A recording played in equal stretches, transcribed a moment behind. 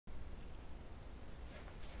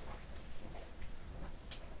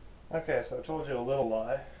Okay, so I told you a little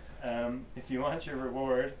lie. If you want your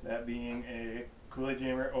reward, that being a Kool-Aid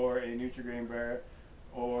Jammer or a Nutri-Grain bar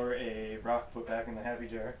or a rock put back in the happy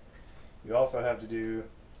jar, you also have to do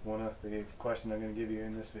one of the questions I'm going to give you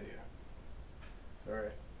in this video. Sorry,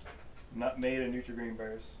 not made of Nutri-Grain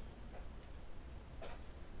bars.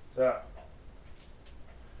 So,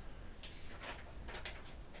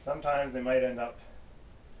 sometimes they might end up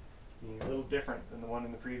being a little different than the one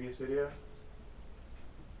in the previous video.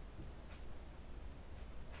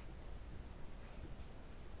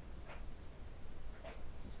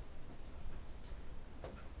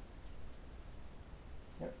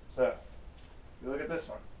 Yep. So, if you look at this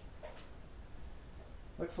one,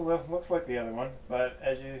 looks like the other one, but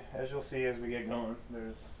as you'll see as we get going,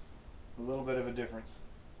 there's a little bit of a difference.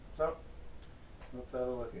 So, let's have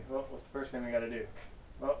a look at. Well, what's the first thing we got to do?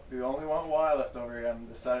 Well, we only want y left over here on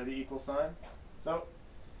this side of the equal sign, so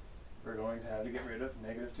we're going to have to get rid of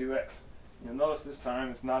negative 2x. You'll notice this time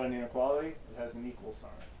it's not an inequality; it has an equal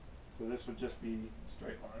sign. So this would just be a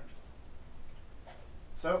straight line.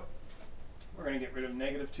 So we're going to get rid of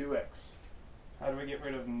negative 2x. How do we get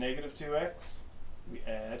rid of negative 2x? We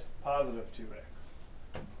add positive 2x.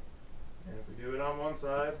 And if we do it on one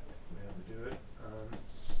side, we have to do it on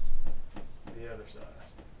the other side.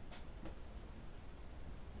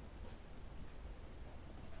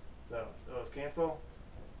 So those cancel.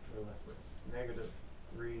 We're left with negative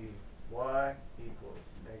 3y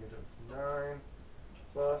equals negative 9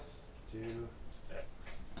 plus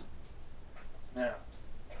 2x.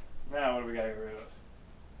 Now what do we got to get rid of?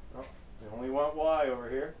 Well, we only want y over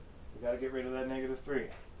here. We got to get rid of that negative 3.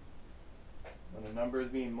 When a number is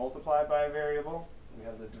being multiplied by a variable, we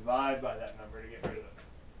have to divide by that number to get rid of it.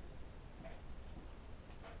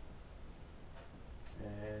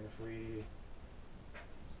 And if we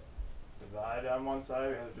divide on one side,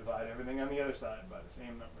 we have to divide everything on the other side by the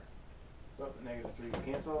same number. So the negative 3's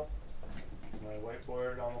cancel. My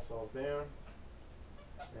whiteboard almost falls down.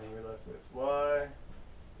 And we're left with y.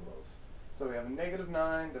 So we have a negative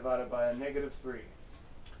 9 divided by a negative 3.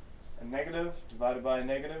 A negative divided by a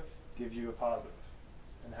negative gives you a positive.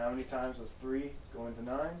 And how many times does 3 go into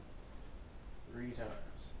 9? 3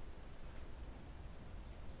 times.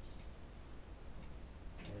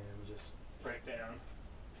 And we just break down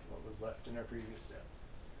what was left in our previous step.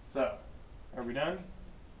 So, are we done?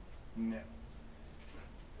 No.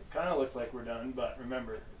 It kind of looks like we're done, but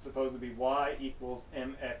remember, it's supposed to be y equals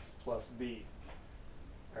mx plus b.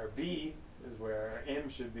 Our b is where our m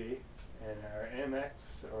should be, and our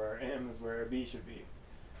mx, or our m, is where our b should be.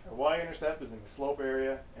 Our y-intercept is in the slope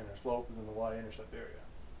area, and our slope is in the y-intercept area.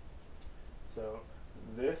 So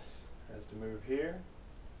this has to move here,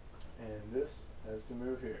 and this has to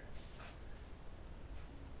move here.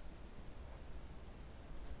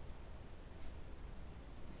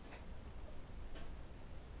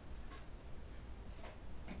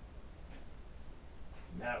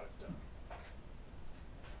 Now it's done.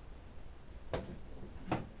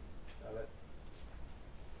 Stop it.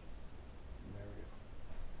 And there we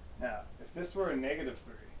go. Now, if this were a negative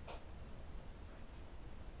 3,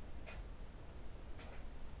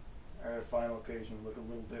 our final equation would look a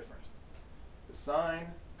little different. The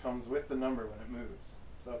sign comes with the number when it moves.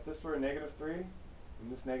 So if this were a negative 3,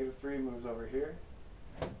 and this negative 3 moves over here,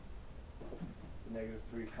 the negative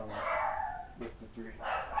 3 comes with the 3.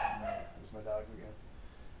 There's my dogs again.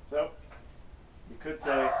 So, you could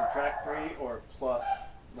say subtract 3 or plus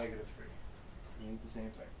negative 3. It means the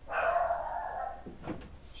same thing.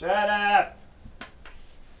 Shut up!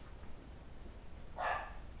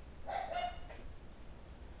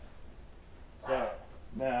 So,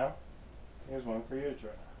 now, here's one for you to try.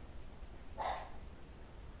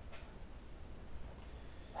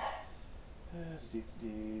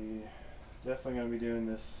 Definitely going to be doing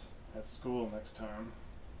this at school next time.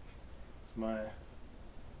 It's my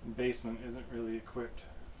basement isn't really equipped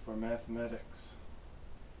for mathematics.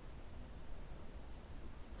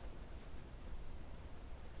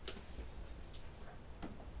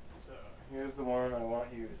 So here's the one I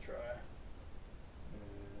want you to try.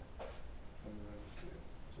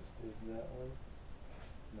 Just did that one.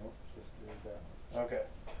 Nope, just did that one. Okay,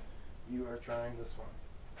 you are trying this one.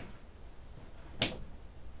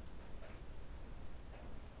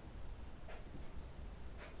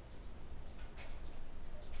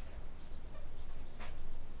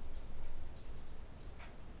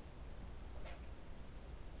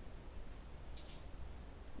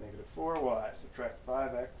 Negative 4y, subtract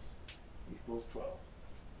 5x equals 12.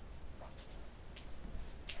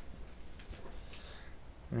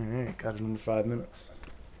 Alright, got it in 5 minutes.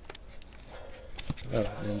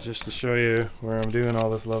 Oh, and just to show you where I'm doing all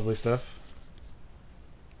this lovely stuff,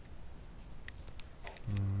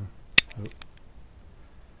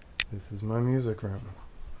 This is my music room.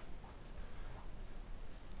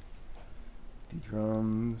 The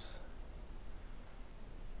drums,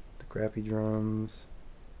 the crappy drums,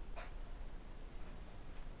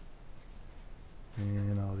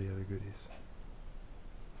 and all the other goodies.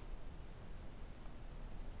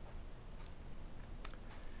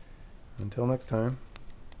 Until next time.